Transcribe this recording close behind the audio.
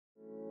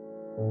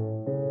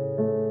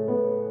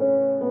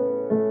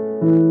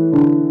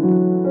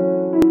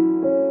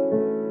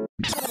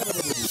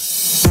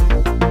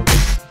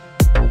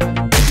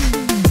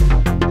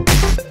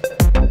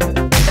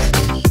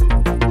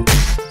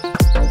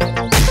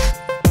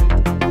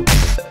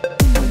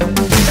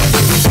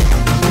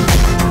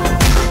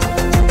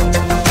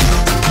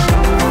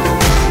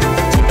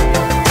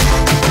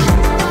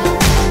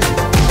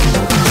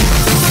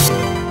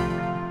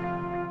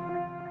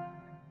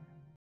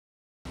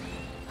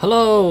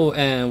Hello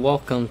and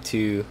welcome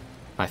to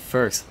my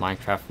first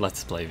Minecraft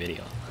Let's Play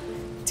video.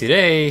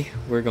 Today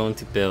we're going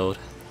to build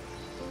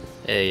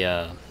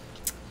a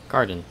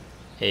garden,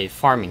 a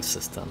farming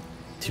system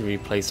to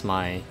replace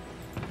my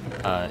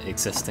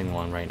existing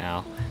one right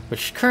now,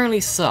 which currently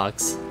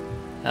sucks.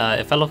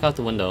 If I look out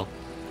the window,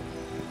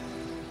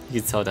 you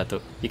can tell that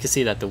you can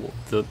see that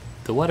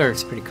the weather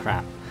is pretty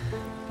crap.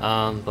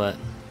 But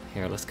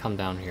here, let's come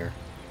down here.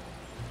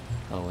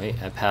 Oh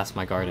wait, I passed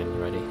my garden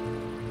already.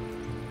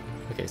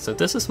 Okay, so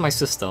this is my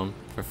system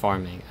for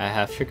farming. I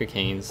have sugar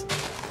canes,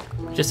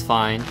 just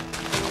fine.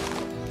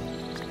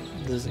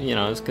 This, you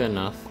know, it's good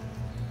enough.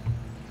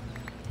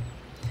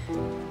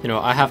 You know,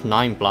 I have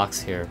 9 blocks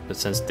here, but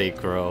since they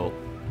grow,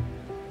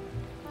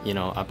 you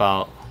know,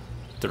 about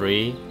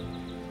 3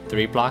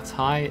 blocks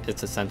high,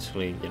 it's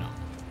essentially, you know,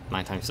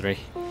 9 times 3.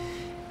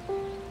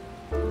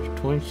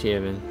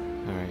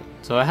 27. All right.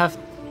 So I have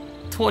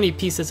 20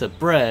 pieces of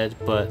bread,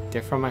 but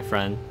they're from my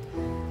friend.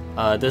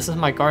 This is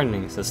my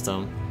gardening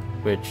system,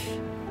 which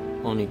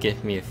only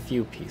gave me a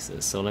few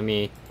pieces. So let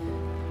me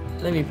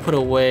put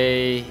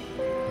away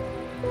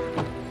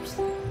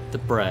the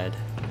bread.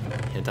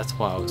 Yeah, that's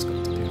what I was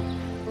going to do.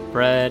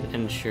 Bread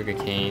and sugar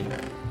cane.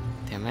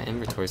 Damn, my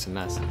inventory's a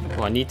mess.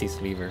 Oh, I need these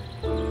levers.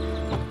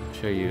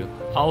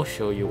 I'll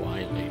show you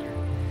why later.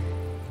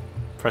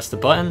 Press the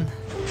button,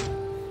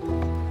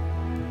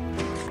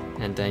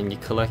 and then you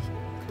collect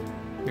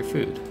your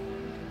food.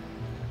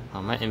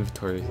 Oh, my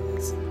inventory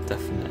is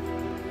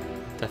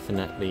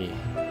definitely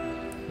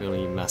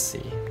really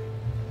messy.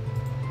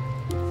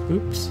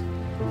 Oops.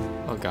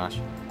 Oh gosh.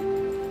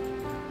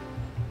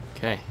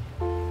 Okay.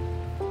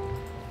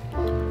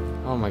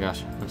 Oh my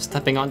gosh. I'm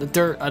stepping on the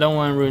dirt. I don't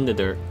want to ruin the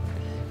dirt.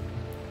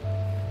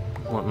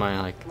 I want my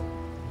like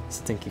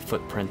stinky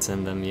footprints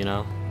in them, you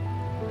know?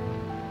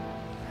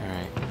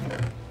 Alright.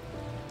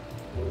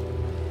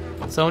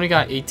 So I only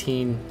got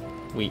 18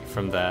 wheat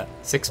from that.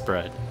 6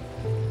 bread.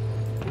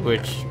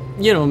 Which,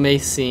 you know, may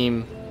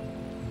seem,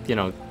 you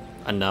know,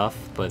 enough,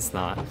 but it's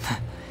not.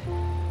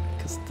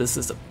 Because this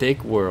is a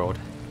big world,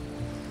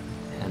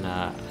 and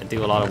I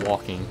do a lot of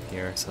walking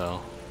here,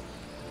 so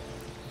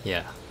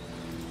yeah,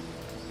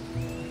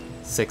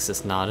 6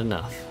 is not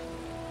enough.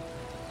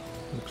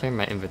 I'm clearing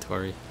my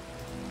inventory,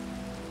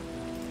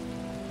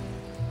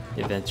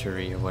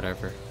 or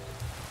whatever.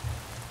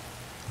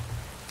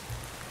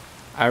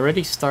 I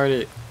already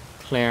started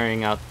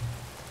clearing out,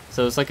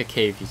 so it's like a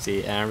cave, you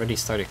see, and I already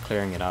started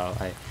clearing it out.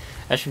 I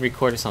actually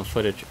recorded some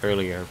footage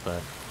earlier,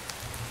 but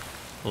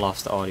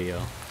lost the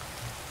audio.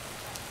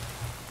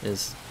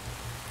 Is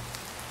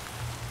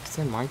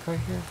there a minecart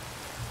here?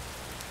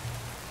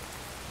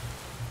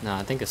 No,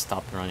 I think it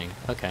stopped running.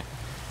 Okay,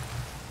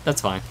 that's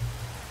fine.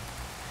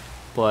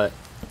 But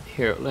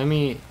here, let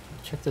me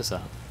check this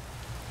out.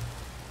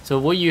 So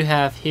what you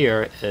have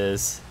here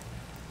is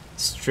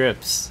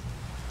strips,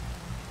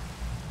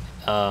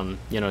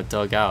 you know,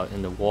 dug out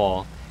in the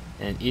wall,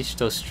 and each of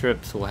those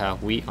strips will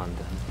have wheat on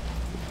them,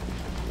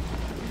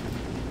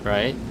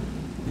 right?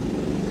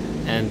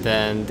 And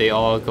then they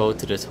all go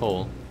to this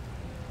hole.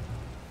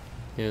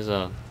 Here's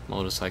a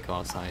motorcycle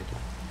outside.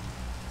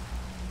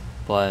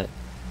 But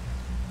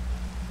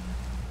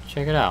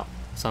check it out.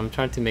 So I'm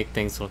trying to make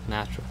things look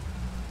natural.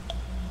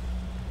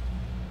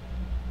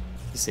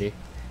 You see,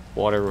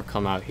 water will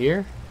come out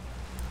here,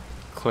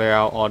 clear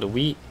out all the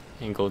wheat,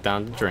 and go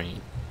down the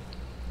drain.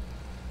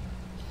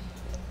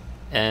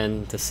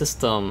 And the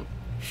system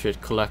should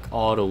collect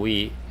all the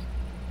wheat,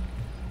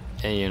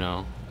 and you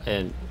know,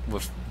 and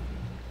with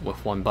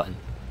one button.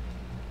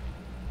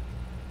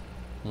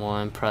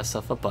 One press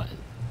of a button.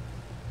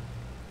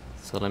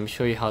 So let me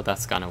show you how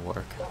that's gonna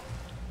work.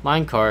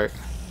 Minecart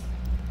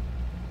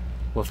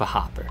with a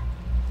hopper.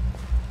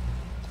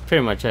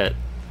 Pretty much it.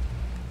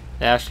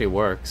 It actually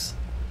works.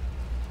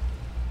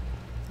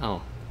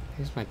 Oh,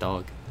 here's my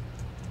dog.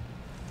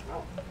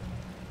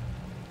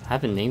 I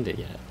haven't named it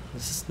yet.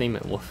 Let's just name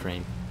it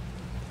Wolfrain.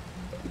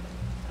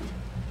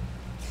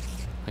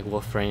 Like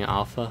Wolfrain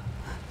Alpha.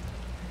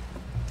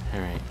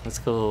 Alright, let's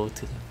go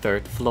to the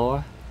 3rd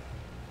floor,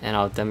 and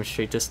I'll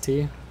demonstrate this to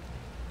you.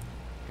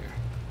 Here.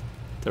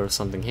 There was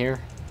something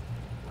here.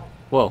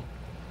 Whoa.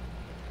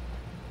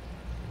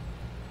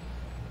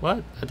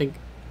 What? I think,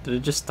 did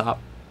it just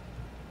stop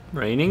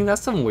raining?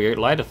 That's some weird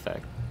light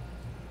effect.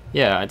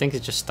 Yeah, I think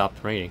it just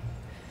stopped raining.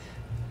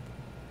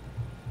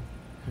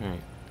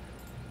 Alright.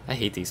 I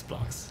hate these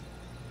blocks.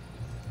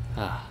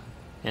 Ah.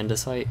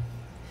 Andesite.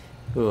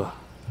 Ooh.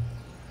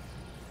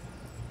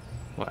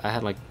 What, I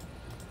had like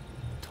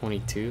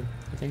 22,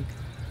 I think.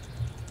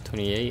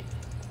 28.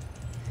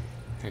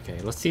 Okay,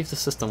 let's see if the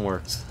system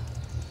works.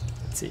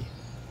 Let's see.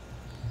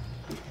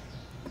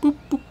 Boop,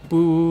 boop,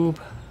 boop.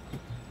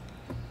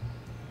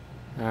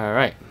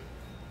 Alright.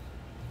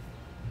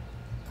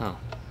 Oh.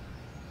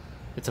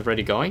 It's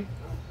already going?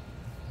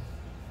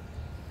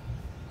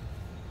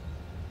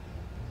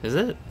 Is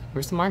it?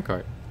 Where's the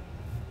minecart?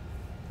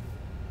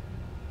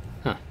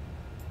 Huh.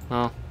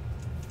 Well,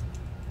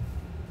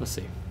 let's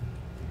see.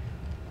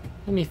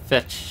 Let me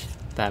fetch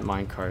that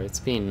minecart. It's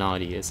being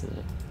naughty, isn't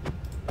it?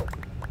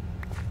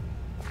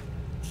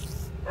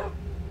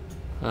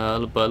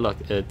 But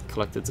look, it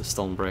collected the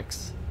stone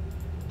bricks.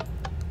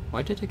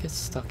 Why did it get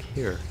stuck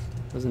here?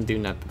 It wasn't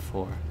doing that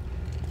before.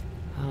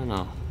 I don't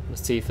know.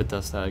 Let's see if it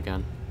does that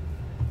again.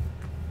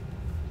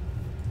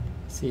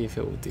 See if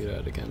it will do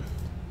that again.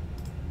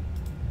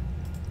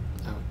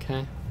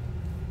 Okay.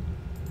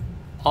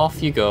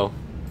 Off you go.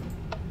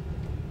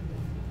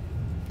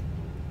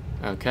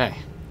 Okay.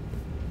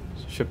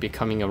 Should be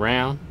coming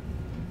around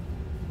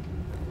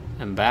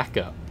and back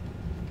up.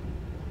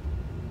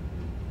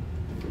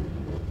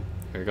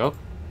 There we go.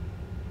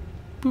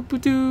 Boop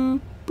boop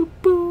doo, boop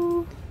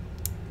boo.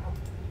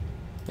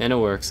 And it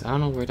works. I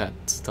don't know where that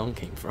stone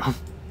came from.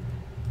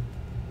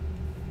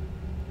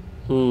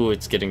 Ooh,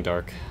 it's getting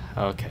dark.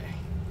 Okay.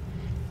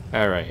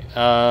 Alright.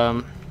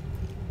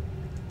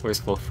 Where's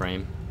full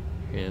frame?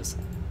 Here he is.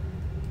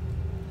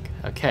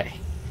 Okay.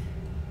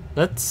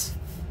 Let's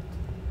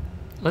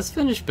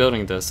finish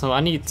building this. So I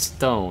need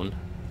stone.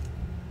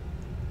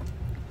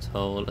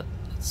 So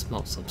let's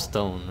melt some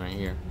stone right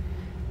here.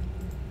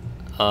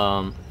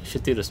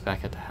 Should do this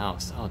back at the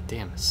house. Oh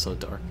damn, it's so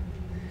dark.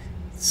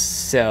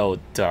 So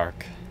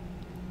dark.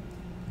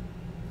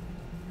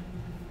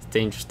 It's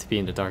dangerous to be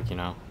in the dark, you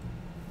know.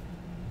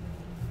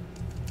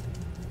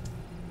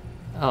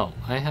 Oh,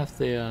 I have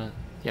the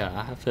yeah,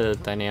 I have the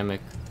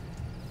dynamic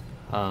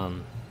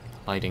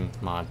lighting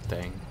mod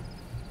thing.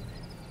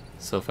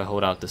 So if I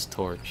hold out this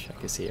torch, I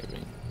can see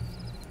everything.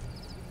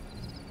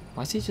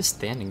 Why is he just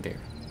standing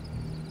there?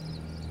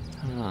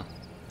 I don't know.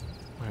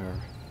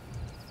 Whatever.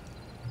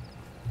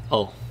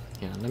 Oh,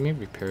 yeah, let me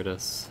repair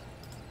this.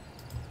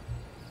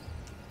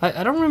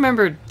 I don't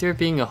remember there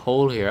being a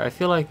hole here. I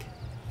feel like...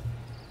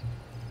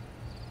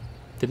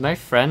 Did my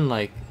friend,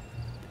 like...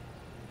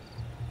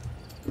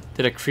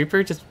 Did a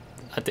creeper just...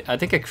 I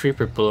think a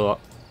creeper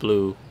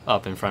blew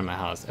up in front of my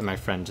house, and my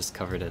friend just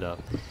covered it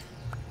up.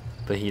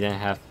 But he didn't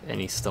have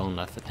any stone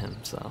left in him,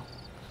 so...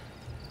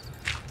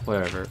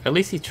 Whatever. At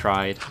least he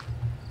tried.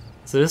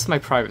 So this is my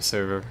private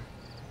server.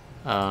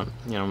 You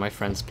know, my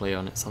friends play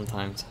on it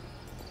sometimes.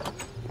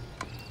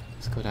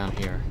 Let's go down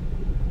here.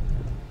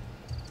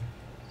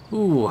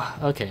 Ooh,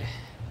 okay.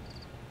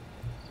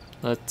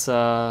 Let's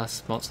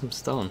smelt some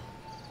stone.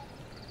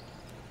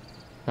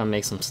 Gonna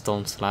make some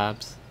stone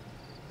slabs.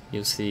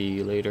 You'll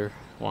see later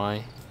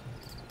why.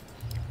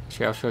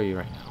 Actually, I'll show you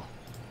right now.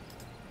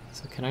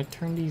 So can I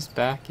turn these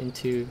back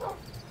into...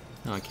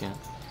 No, I can't.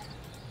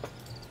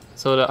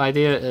 So the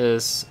idea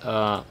is,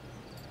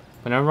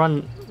 when I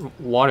run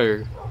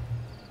water,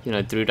 you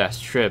know, through that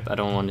strip, I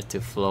don't want it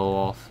to flow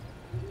off,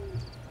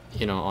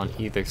 you know, on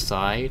either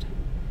side.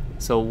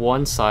 So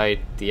one side,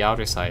 the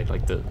outer side,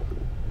 like the,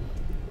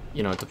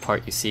 you know, the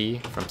part you see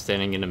from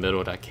standing in the middle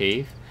of that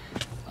cave,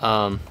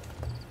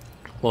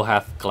 will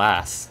have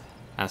glass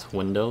as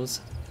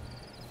windows.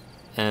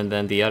 And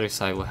then the other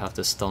side will have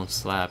the stone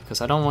slab, because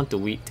I don't want the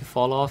wheat to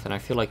fall off, and I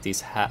feel like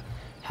these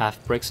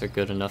half bricks are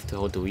good enough to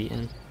hold the wheat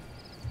in.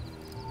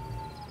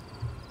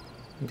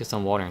 Get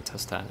some water and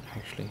test that,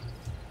 actually.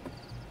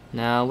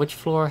 Now, which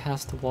floor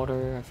has the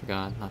water? I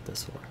forgot. Not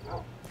this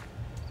floor.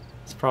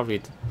 It's probably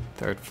the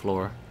third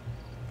floor.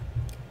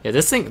 Yeah,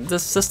 this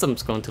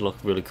system's going to look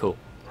really cool.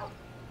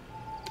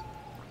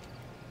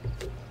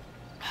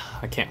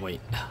 I can't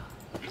wait.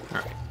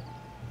 Alright.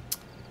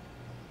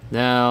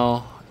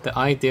 Now, the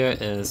idea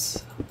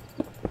is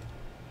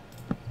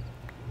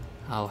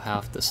I'll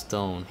have the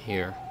stone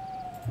here.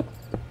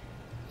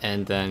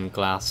 And then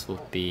glass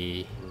will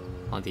be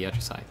on the other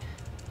side.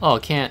 Oh,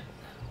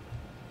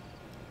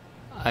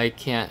 I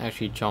can't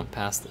actually jump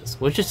past this,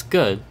 which is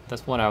good.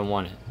 That's what I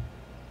wanted.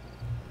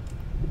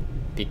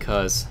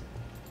 Because,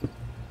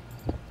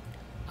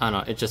 I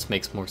don't know, it just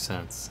makes more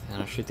sense.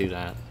 And I should do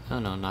that. Oh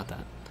no, not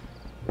that.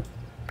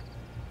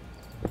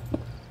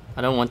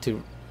 I don't want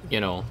to, you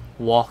know,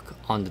 walk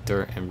on the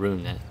dirt and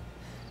ruin it.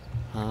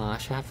 I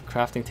should have a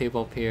crafting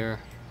table up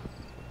here.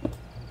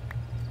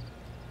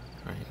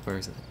 Alright, where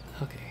is it?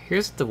 Okay,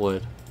 here's the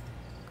wood.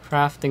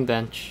 Crafting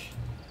bench.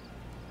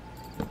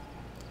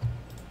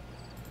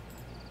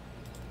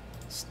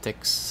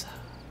 Sticks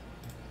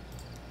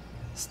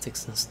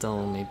and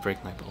stone may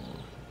break my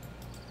bone.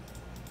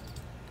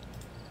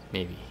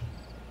 Maybe.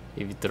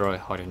 If you throw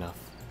it hard enough.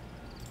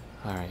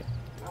 Alright.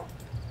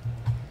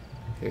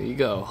 Here you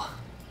go.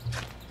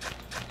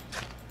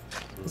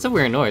 It's a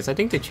weird noise. I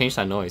think they changed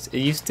that noise. It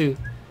used to...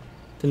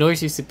 The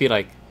noise used to be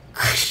like...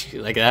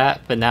 like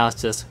that, but now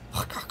it's just...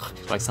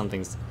 like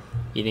something's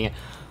eating it.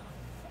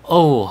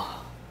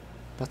 Oh!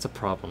 That's a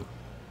problem.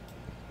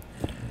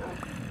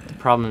 The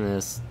problem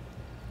is...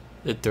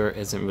 the dirt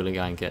isn't really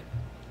gonna get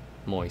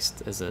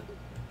moist, is it?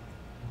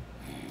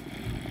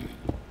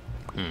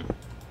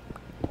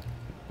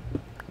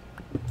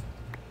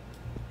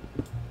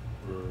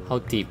 How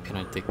deep can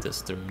I dig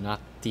this through? Not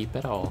deep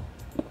at all.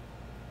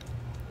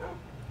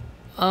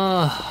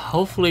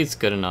 Hopefully it's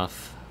good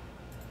enough.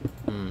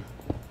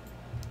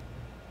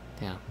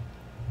 Yeah.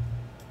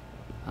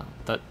 Oh,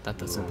 that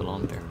doesn't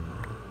belong there.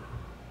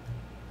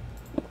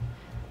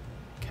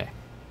 Okay.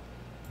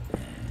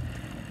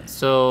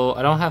 So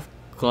I don't have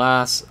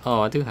glass. Oh,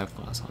 I do have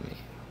glass on me.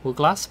 Will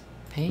glass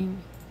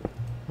pane?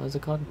 What is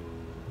it called?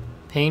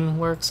 Pane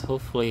works.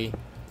 Hopefully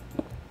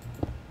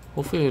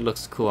it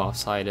looks cool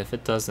outside. If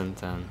it doesn't,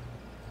 then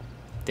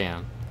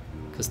damn.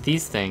 Because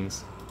these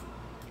things,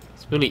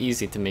 it's really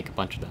easy to make a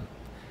bunch of them.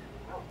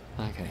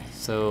 Okay,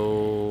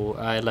 so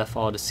I left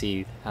all the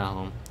seed at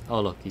home.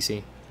 Oh look, you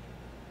see?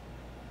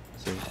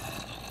 See?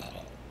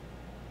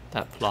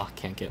 That block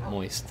can't get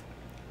moist.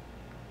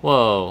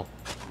 Whoa.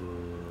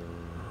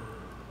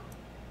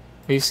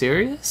 Are you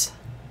serious?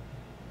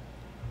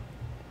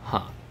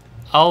 Huh.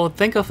 I'll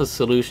think of a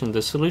solution.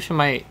 The solution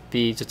might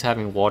be just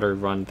having water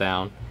run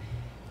down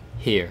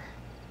here.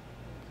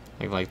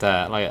 Like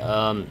that.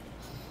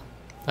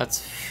 That's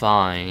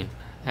fine.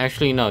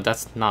 Actually, no,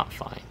 that's not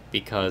fine.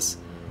 Because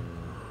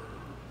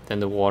then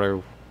the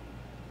water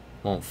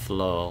won't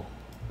flow.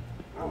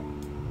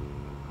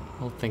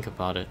 I'll think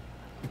about it.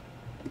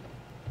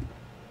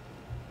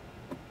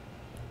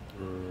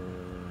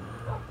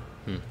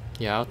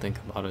 Yeah, I'll think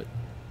about it.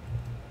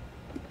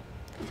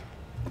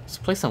 Let's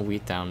place some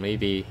wheat down.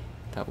 Maybe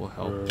that will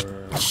help.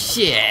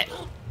 Shit!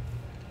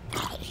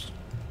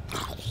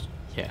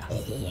 Yeah.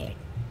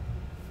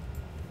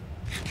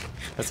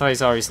 That's why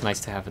it's always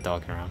nice to have a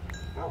dog around.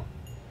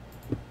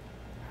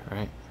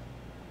 Alright.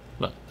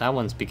 Look, that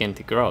one's beginning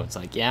to grow. It's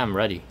like, yeah, I'm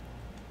ready.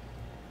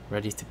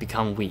 Ready to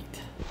become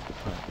wheat.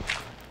 But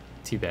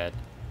too bad.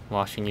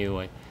 Washing you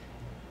away.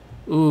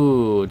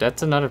 Ooh,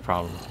 that's another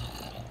problem.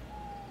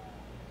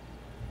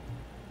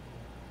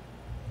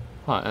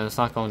 Huh, and it's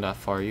not going that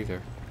far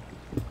either.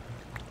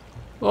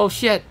 Oh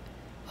shit!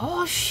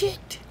 Oh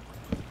shit!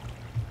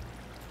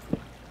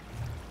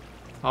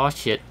 Oh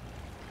shit.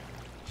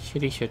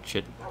 Shitty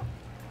shit.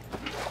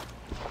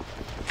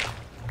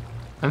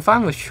 I'm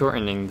fine with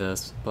shortening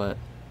this, but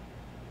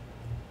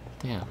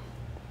damn.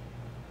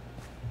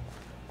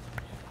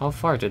 How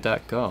far did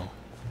that go?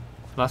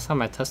 Last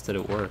time I tested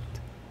it worked.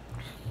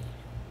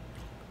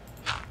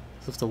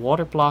 So if the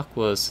water block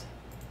was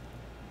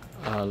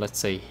let's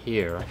say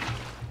here.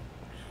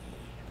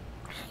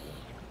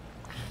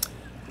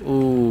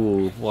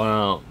 Ooh,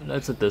 wow,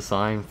 that's a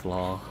design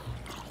flaw.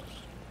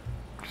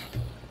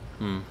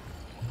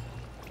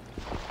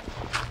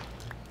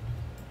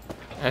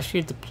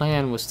 Actually, the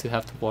plan was to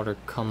have the water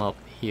come up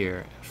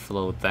here and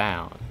flow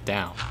down.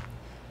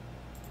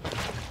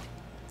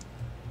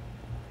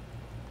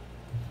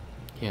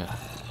 Yeah.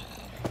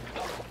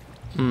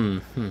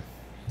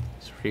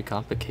 It's pretty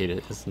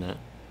complicated, isn't it?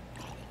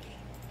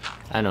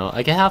 I know.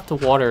 I can have the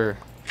water,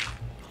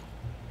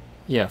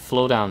 yeah,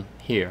 flow down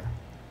here.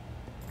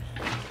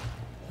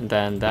 And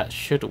then that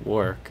should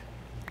work.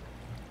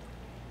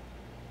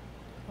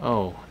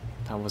 Oh,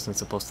 that wasn't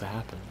supposed to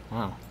happen.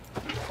 Wow.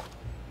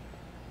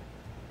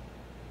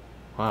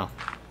 Wow.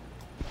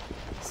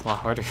 It's a lot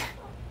harder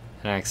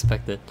than I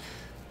expected.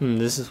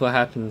 This is what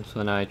happens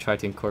when I try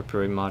to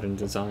incorporate modern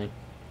design.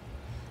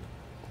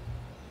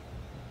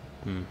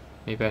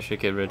 Maybe I should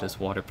get rid of this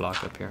water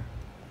block up here.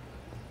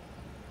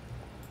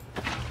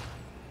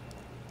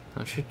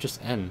 It should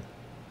just end.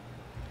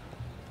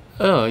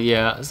 Oh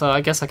yeah, so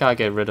I guess I gotta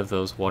get rid of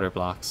those water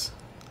blocks.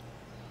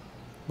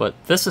 But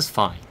this is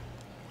fine.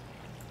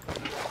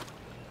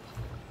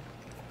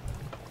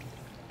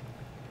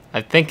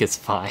 I think it's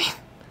fine.